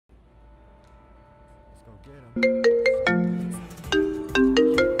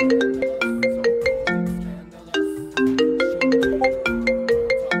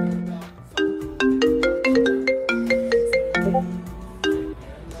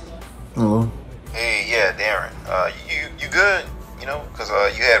Hello. Hey, yeah, Darren. You good? You know, because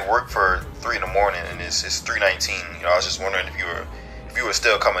you had work for 3 in the morning, and it's 3:19. You know, I was just wondering if you were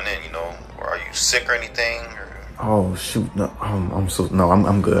still coming in. You know, or are you sick or anything? Or... Oh shoot, no,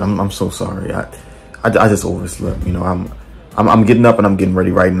 I'm good. I'm so sorry. I just overslept. You know, I'm getting up and I'm getting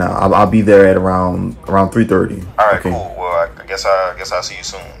ready right now. I'll be there at around 3:30. All right, okay. Cool. Well, I guess I'll see you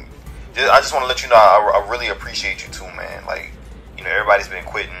soon. I just want to let you know I really appreciate you too, man. Like, you know, everybody's been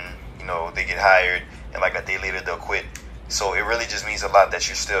quitting. You know, they get hired, and like a day later they'll quit. So it really just means a lot that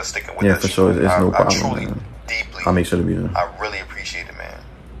you're still sticking with us. Yeah, for sure. It's no problem. I truly, man. deeply, I'll make sure to be there. I really appreciate it, man.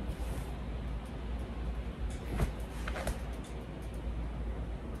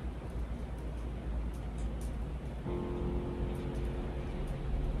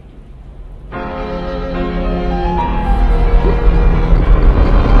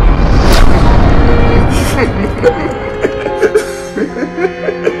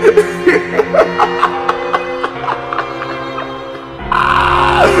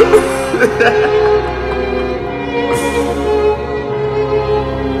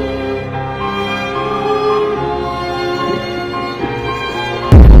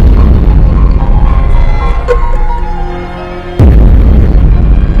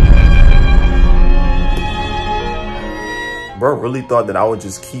 Bro really thought that I would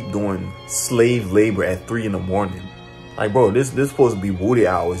just keep doing slave labor at 3 in the morning. Like, bro, this supposed to be booty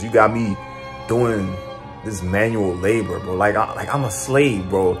hours. You got me doing this manual labor, bro. Like I'm a slave,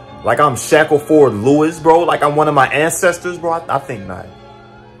 bro. Like I'm Shackleford Lewis, bro. Like I'm one of my ancestors, bro. I think not.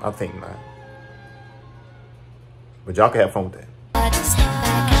 I think not. But y'all can have fun with that.